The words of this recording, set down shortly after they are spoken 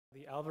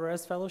The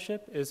Alvarez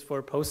Fellowship is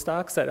for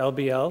postdocs at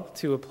LBL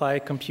to apply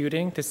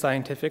computing to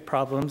scientific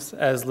problems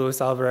as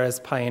Luis Alvarez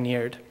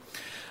pioneered.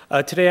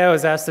 Today I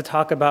was asked to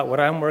talk about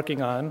what I'm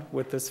working on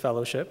with this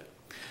fellowship.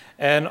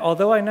 And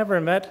although I never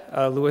met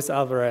Luis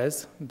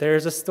Alvarez,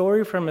 there's a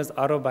story from his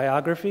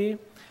autobiography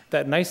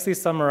that nicely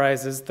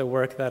summarizes the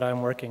work that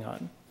I'm working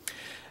on.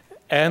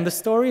 And the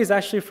story is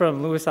actually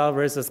from Luis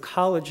Alvarez's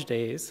college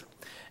days.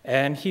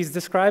 And he's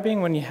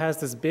describing when he has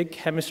this big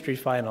chemistry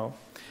final.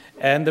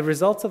 And the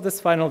results of this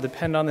final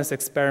depend on this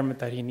experiment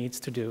that he needs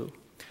to do.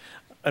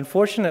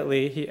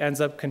 Unfortunately, he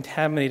ends up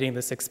contaminating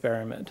this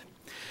experiment.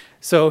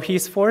 So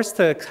he's forced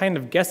to kind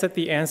of guess at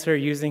the answer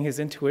using his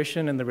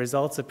intuition and the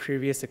results of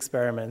previous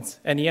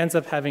experiments. And he ends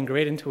up having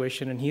great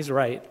intuition, and he's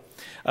right.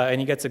 And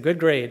he gets a good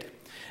grade.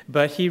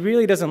 But he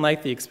really doesn't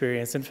like the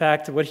experience. In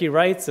fact, what he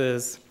writes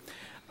is,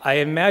 "I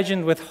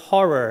imagined with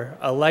horror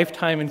a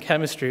lifetime in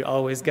chemistry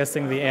always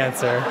guessing the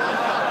answer."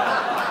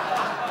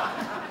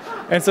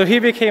 And so he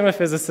became a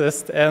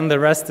physicist, and the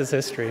rest is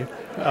history.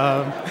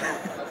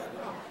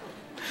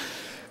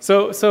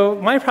 So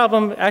my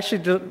problem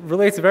actually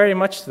relates very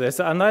much to this.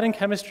 I'm not in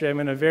chemistry.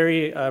 I'm in a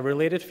very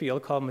related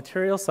field called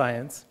material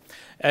science.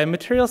 And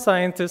material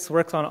scientists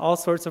work on all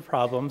sorts of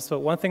problems, but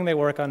one thing they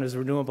work on is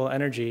renewable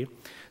energy.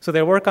 So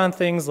they work on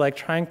things like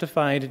trying to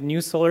find new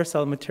solar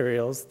cell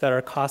materials that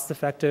are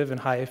cost-effective and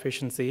high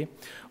efficiency.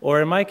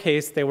 Or in my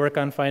case, they work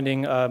on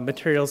finding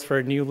materials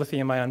for new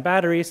lithium-ion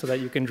batteries so that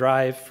you can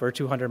drive for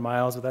 200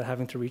 miles without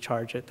having to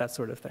recharge it, that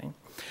sort of thing.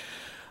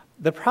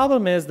 The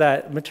problem is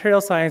that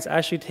material science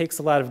actually takes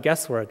a lot of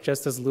guesswork,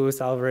 just as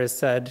Luis Alvarez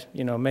said,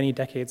 many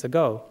decades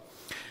ago.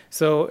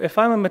 So if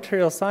I'm a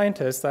material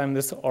scientist, I'm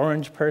this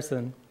orange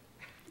person,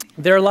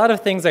 there are a lot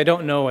of things I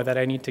don't know that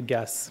I need to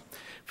guess.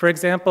 For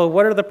example,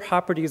 what are the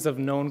properties of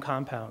known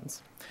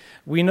compounds?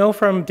 We know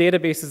from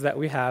databases that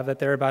we have that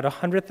there are about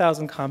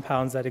 100,000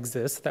 compounds that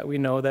exist that we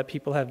know that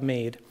people have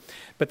made,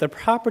 but the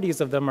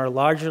properties of them are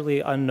largely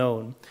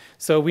unknown.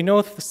 So we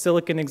know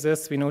silicon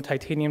exists, we know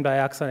titanium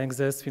dioxide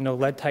exists, we know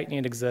lead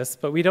titanate exists,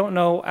 but we don't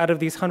know out of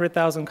these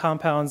 100,000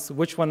 compounds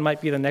which one might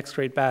be the next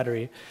great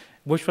battery,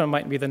 which one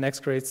might be the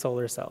next great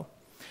solar cell.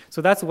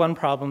 So that's one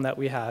problem that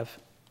we have.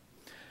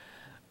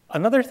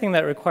 Another thing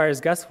that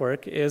requires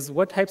guesswork is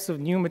what types of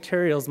new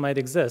materials might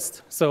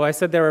exist. So I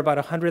said there are about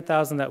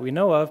 100,000 that we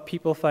know of.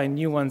 People find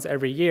new ones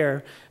every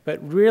year, but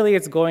really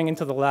it's going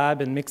into the lab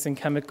and mixing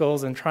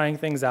chemicals and trying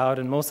things out,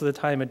 and most of the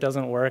time it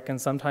doesn't work,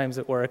 and sometimes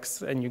it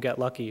works and you get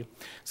lucky.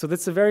 So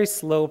that's a very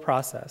slow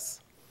process.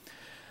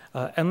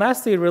 And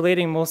lastly,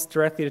 relating most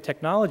directly to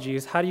technology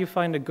is how do you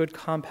find a good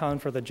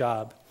compound for the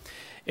job?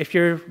 If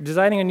you're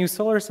designing a new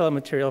solar cell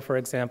material, for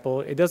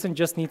example, it doesn't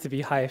just need to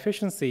be high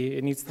efficiency,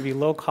 it needs to be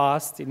low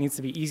cost, it needs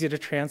to be easy to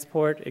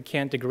transport, it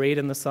can't degrade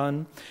in the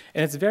sun,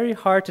 and it's very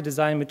hard to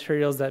design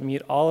materials that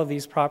meet all of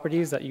these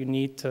properties that you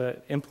need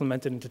to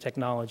implement it into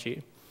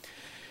technology.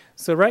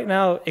 So right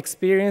now,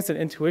 experience and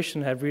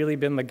intuition have really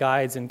been the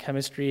guides in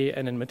chemistry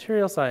and in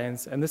material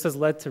science, and this has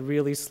led to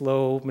really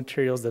slow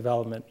materials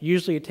development.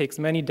 Usually it takes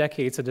many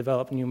decades to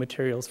develop new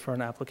materials for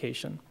an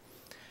application.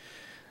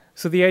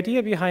 So the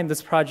idea behind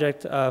this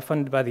project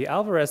funded by the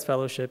Alvarez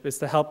Fellowship is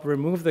to help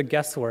remove the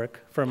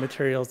guesswork from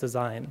materials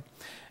design.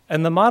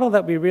 And the model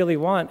that we really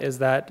want is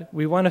that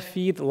we want to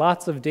feed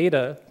lots of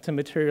data to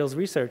materials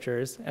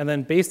researchers, and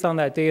then based on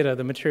that data,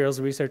 the materials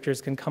researchers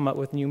can come up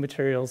with new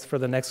materials for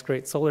the next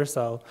great solar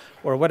cell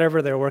or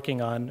whatever they're working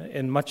on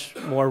in much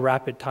more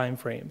rapid time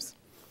frames.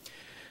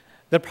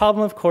 The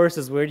problem, of course,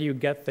 is where do you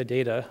get the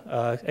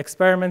data?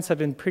 Experiments have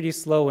been pretty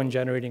slow in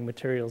generating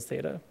materials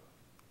data.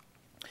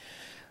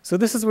 So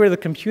this is where the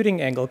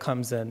computing angle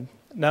comes in.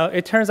 Now,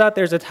 it turns out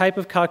there's a type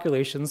of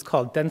calculations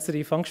called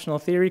density functional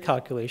theory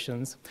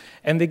calculations,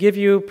 and they give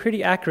you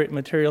pretty accurate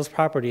materials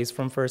properties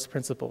from first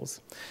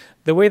principles.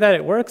 The way that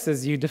it works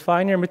is you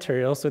define your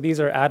material, so these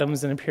are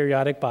atoms in a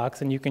periodic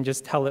box, and you can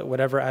just tell it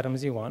whatever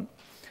atoms you want.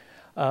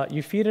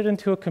 You feed it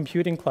into a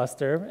computing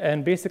cluster,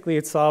 and basically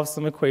it solves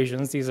some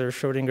equations. These are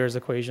Schrödinger's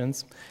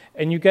equations,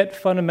 and you get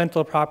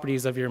fundamental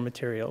properties of your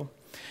material.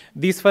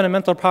 These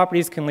fundamental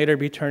properties can later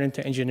be turned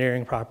into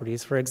engineering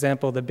properties. For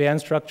example, the band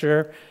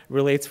structure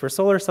relates for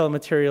solar cell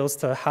materials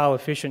to how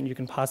efficient you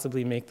can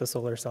possibly make the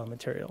solar cell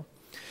material.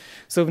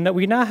 So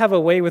we now have a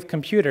way with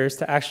computers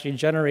to actually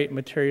generate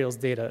materials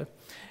data.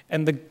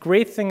 And the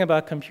great thing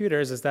about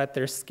computers is that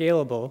they're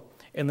scalable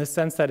in the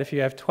sense that if you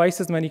have twice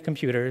as many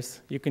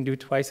computers, you can do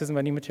twice as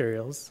many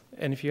materials.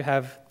 And if you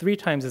have 3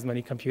 times as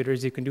many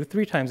computers, you can do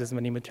 3 times as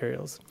many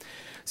materials.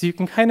 So you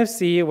can kind of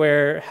see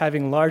where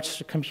having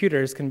large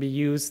computers can be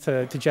used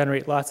to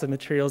generate lots of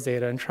materials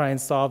data and try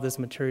and solve this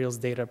materials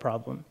data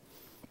problem.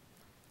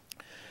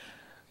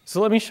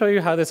 So let me show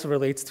you how this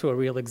relates to a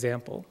real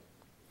example.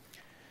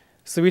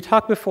 So we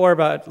talked before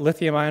about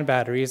lithium-ion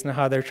batteries and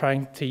how they're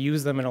trying to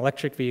use them in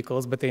electric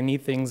vehicles, but they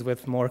need things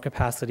with more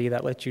capacity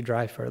that let you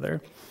drive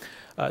further.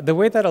 The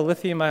way that a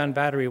lithium-ion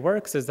battery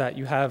works is that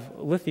you have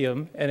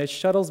lithium, and it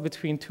shuttles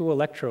between 2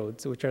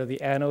 electrodes, which are the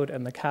anode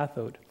and the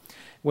cathode.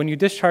 When you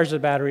discharge the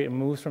battery, it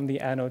moves from the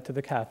anode to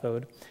the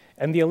cathode,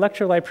 And the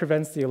electrolyte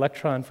prevents the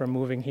electron from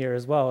moving here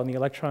as well, and the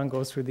electron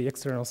goes through the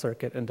external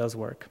circuit and does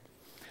work.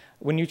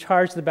 When you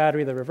charge the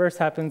battery, the reverse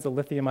happens. The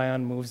lithium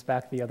ion moves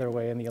back the other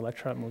way, and the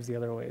electron moves the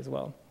other way as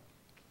well.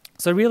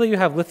 So really, you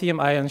have lithium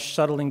ions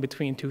shuttling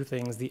between two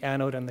things, the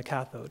anode and the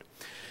cathode.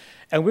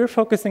 And we're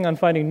focusing on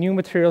finding new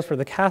materials for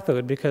the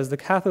cathode because the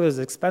cathode is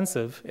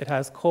expensive. It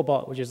has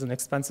cobalt, which is an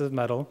expensive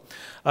metal,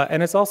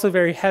 and it's also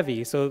very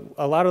heavy. So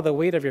a lot of the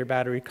weight of your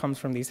battery comes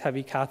from these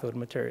heavy cathode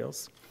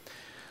materials.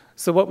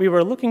 So what we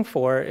were looking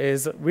for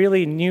is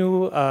really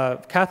new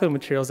cathode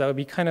materials that would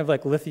be kind of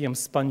like lithium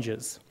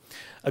sponges.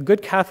 A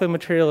good cathode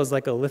material is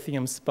like a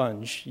lithium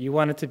sponge. You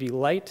want it to be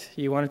light,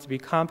 you want it to be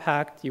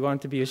compact, you want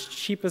it to be as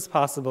cheap as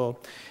possible,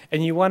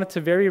 and you want it to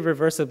very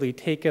reversibly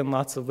take in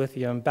lots of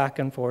lithium back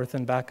and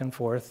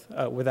forth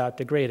without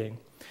degrading.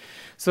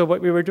 So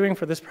what we were doing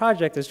for this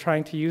project is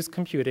trying to use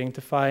computing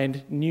to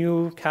find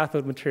new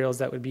cathode materials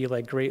that would be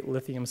like great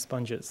lithium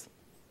sponges.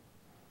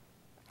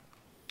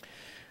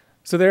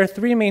 So there are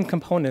three main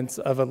components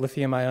of a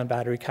lithium-ion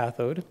battery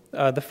cathode.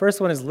 The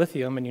first one is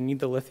lithium, and you need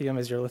the lithium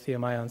as your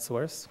lithium-ion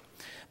source.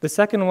 The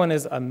second one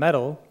is a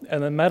metal,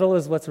 and the metal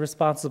is what's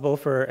responsible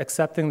for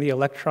accepting the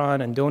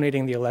electron and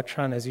donating the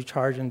electron as you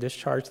charge and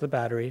discharge the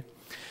battery.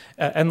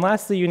 And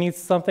lastly, you need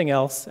something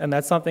else, and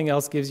that something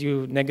else gives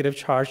you negative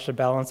charge to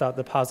balance out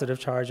the positive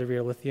charge of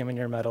your lithium and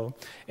your metal.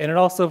 And it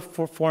also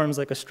forms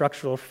like a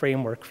structural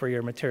framework for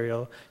your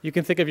material. You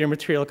can think of your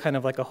material kind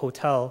of like a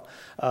hotel,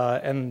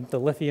 and the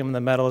lithium and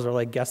the metals are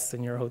like guests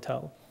in your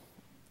hotel.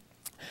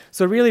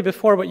 So really,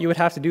 before, what you would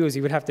have to do is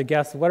you would have to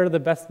guess what are the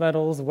best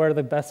metals, what are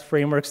the best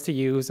frameworks to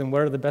use, and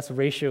what are the best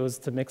ratios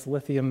to mix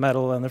lithium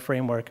metal in the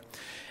framework.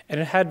 And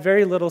it had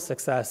very little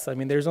success. I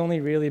mean, there's only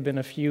really been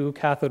a few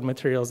cathode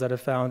materials that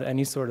have found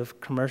any sort of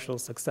commercial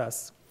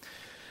success.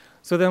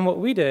 So then what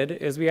we did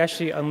is we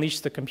actually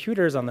unleashed the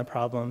computers on the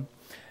problem.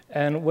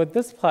 And what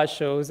this plot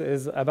shows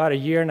is about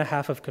 1.5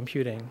 years of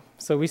computing.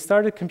 So we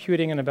started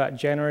computing in about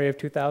January of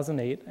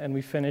 2008, and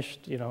we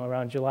finished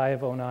around July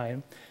of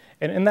 2009.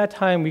 And in that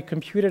time, we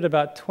computed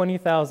about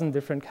 20,000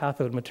 different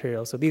cathode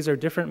materials. So these are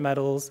different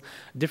metals,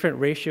 different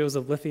ratios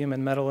of lithium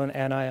and metal and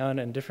anion,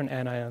 and different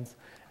anions.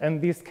 And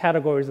these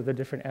categories are the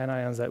different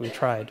anions that we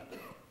tried.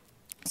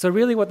 So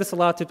really what this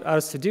allowed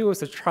us to do was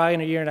to try in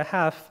 1.5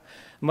 years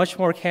much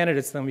more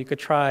candidates than we could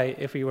try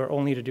if we were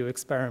only to do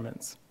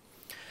experiments.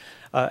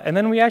 And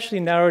then we actually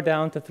narrowed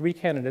down to 3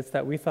 candidates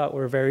that we thought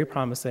were very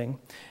promising,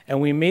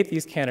 and we made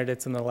these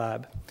candidates in the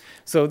lab.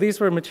 So these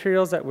were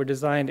materials that were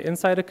designed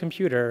inside a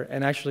computer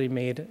and actually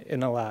made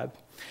in a lab.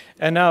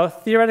 And now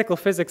theoretical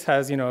physics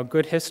has a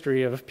good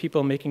history of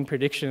people making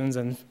predictions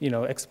and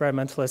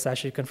experimentalists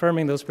actually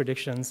confirming those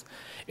predictions.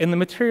 In the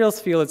materials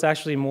field, it's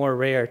actually more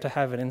rare to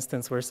have an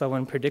instance where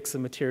someone predicts a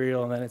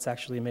material and then it's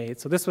actually made.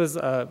 So this was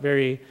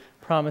very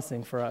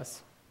promising for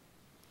us.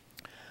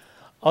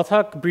 I'll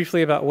talk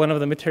briefly about one of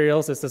the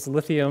materials. It's this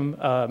lithium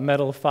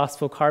metal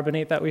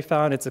phosphocarbonate that we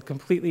found. It's a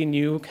completely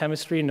new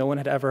chemistry. No one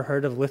had ever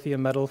heard of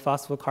lithium metal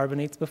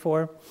phosphocarbonates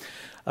before.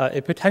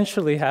 It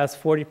potentially has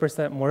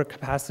 40% more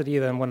capacity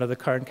than one of the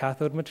current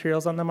cathode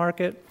materials on the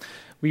market.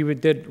 We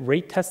did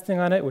rate testing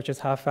on it, which is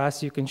how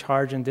fast you can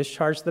charge and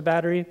discharge the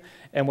battery.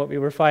 And what we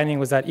were finding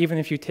was that even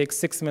if you take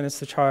 6 minutes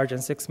to charge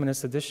and 6 minutes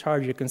to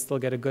discharge, you can still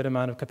get a good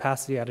amount of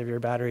capacity out of your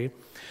battery.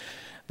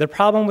 The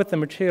problem with the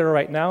material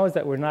right now is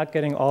that we're not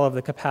getting all of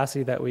the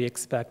capacity that we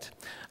expect.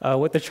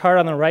 What the chart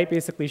on the right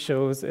basically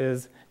shows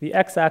is the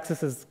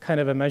x-axis is kind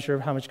of a measure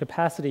of how much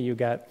capacity you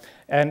get.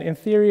 And in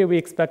theory, we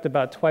expect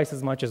about twice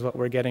as much as what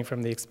we're getting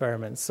from the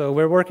experiments. So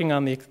we're working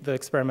on the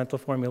experimental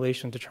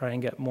formulation to try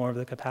and get more of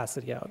the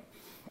capacity out.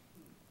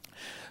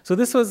 So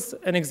this was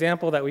an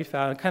example that we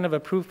found, kind of a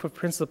proof of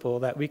principle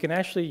that we can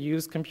actually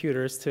use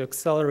computers to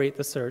accelerate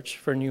the search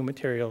for new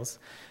materials.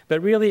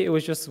 But really, it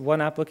was just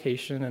one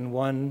application and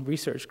one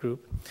research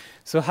group.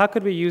 So how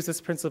could we use this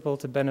principle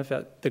to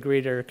benefit the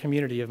greater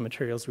community of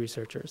materials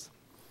researchers?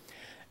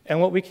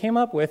 And what we came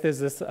up with is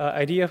this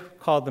idea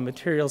called the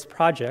Materials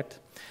Project.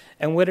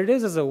 And what it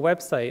is a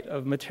website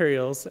of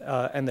materials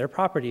and their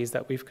properties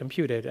that we've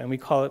computed. And we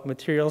call it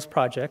Materials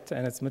Project,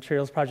 and it's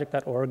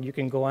materialsproject.org. You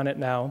can go on it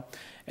now.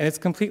 And it's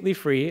completely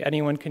free.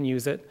 Anyone can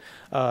use it.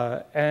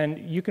 And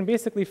you can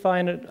basically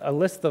find a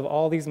list of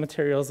all these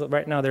materials.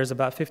 Right now, there's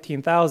about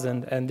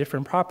 15,000 and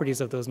different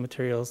properties of those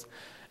materials.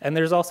 And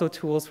there's also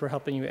tools for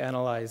helping you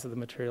analyze the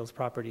materials'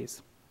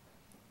 properties.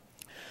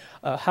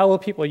 How will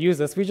people use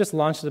this? We just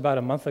launched it about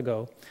a month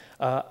ago.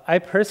 I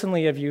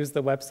personally have used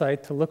the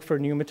website to look for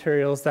new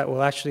materials that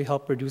will actually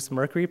help reduce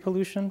mercury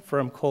pollution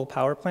from coal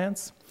power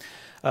plants.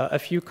 A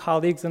few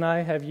colleagues and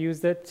I have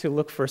used it to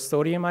look for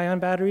sodium-ion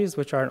batteries,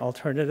 which are an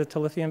alternative to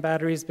lithium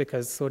batteries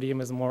because sodium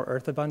is more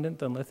earth abundant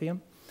than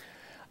lithium.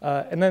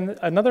 And then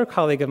another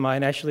colleague of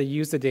mine actually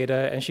used the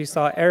data, and she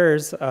saw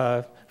errors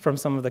from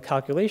some of the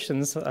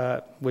calculations,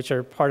 which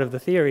are part of the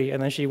theory,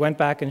 and then she went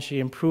back and she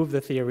improved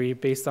the theory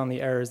based on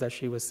the errors that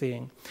she was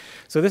seeing.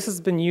 So this has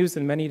been used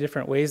in many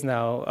different ways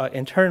now,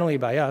 internally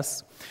by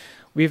us.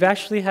 We've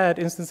actually had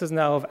instances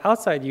now of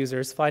outside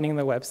users finding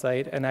the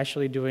website and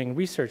actually doing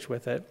research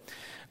with it.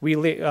 We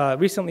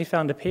recently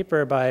found a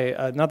paper by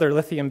another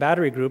lithium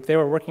battery group. They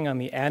were working on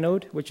the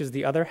anode, which is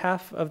the other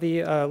half of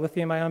the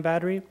lithium-ion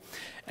battery.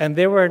 And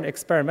they were an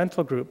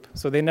experimental group,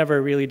 so they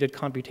never really did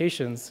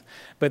computations.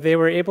 But they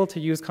were able to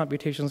use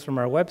computations from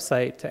our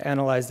website to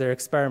analyze their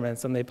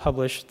experiments, and they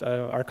published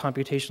our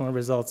computational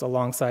results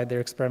alongside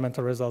their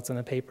experimental results in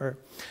a paper.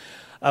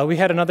 We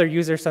had another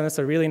user send us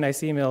a really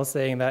nice email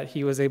saying that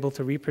he was able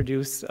to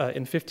reproduce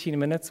in 15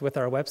 minutes with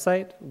our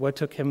website what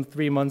took him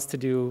 3 months to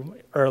do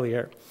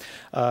earlier.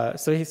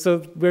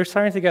 So we're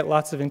starting to get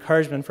lots of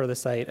encouragement for the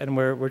site, and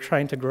we're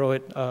trying to grow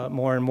it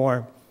more and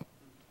more.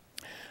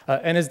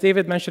 And as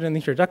David mentioned in the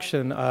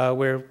introduction,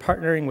 we're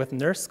partnering with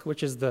NERSC,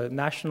 which is the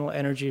National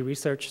Energy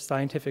Research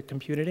Scientific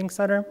Computing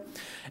Center.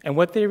 And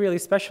what they really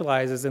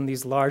specialize is in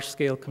these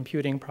large-scale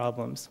computing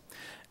problems.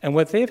 And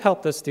what they've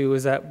helped us do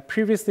is that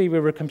previously we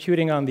were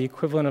computing on the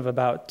equivalent of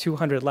about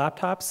 200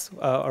 laptops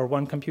or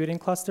one computing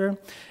cluster,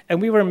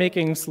 and we were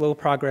making slow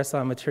progress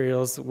on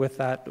materials with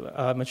that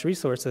much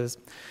resources.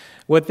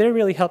 What they're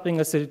really helping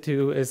us to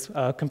do is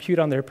compute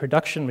on their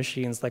production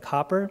machines like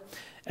Hopper,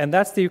 and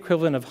that's the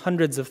equivalent of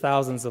hundreds of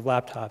thousands of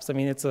laptops. I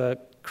mean, it's a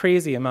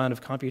crazy amount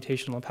of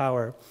computational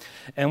power.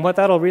 And what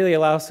that'll really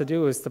allow us to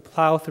do is to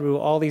plow through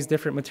all these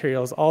different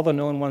materials, all the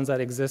known ones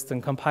that exist,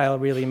 and compile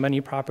really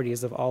many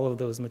properties of all of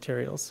those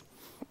materials.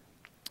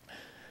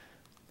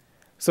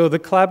 So the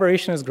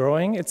collaboration is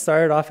growing. It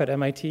started off at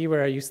MIT,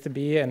 where I used to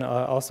be, and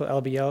also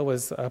LBL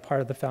was part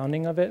of the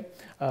founding of it.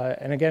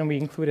 And again, we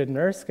included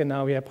NERSC, and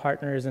now we have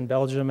partners in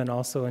Belgium and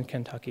also in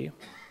Kentucky.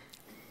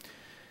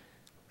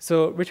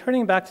 So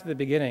returning back to the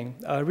beginning,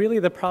 really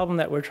the problem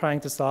that we're trying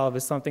to solve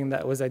is something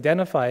that was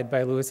identified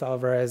by Luis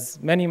Alvarez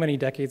many, many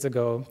decades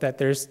ago, that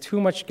there's too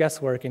much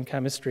guesswork in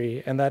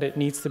chemistry and that it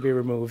needs to be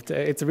removed.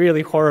 It's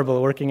really horrible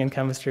working in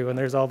chemistry when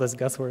there's all this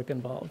guesswork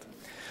involved.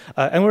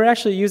 And we're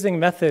actually using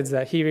methods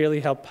that he really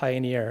helped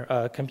pioneer,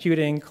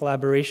 computing,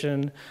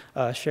 collaboration,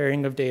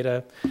 sharing of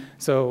data.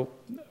 So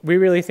we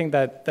really think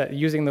that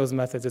using those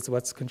methods is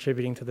what's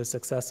contributing to the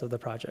success of the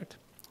project.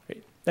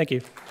 Great. Thank you.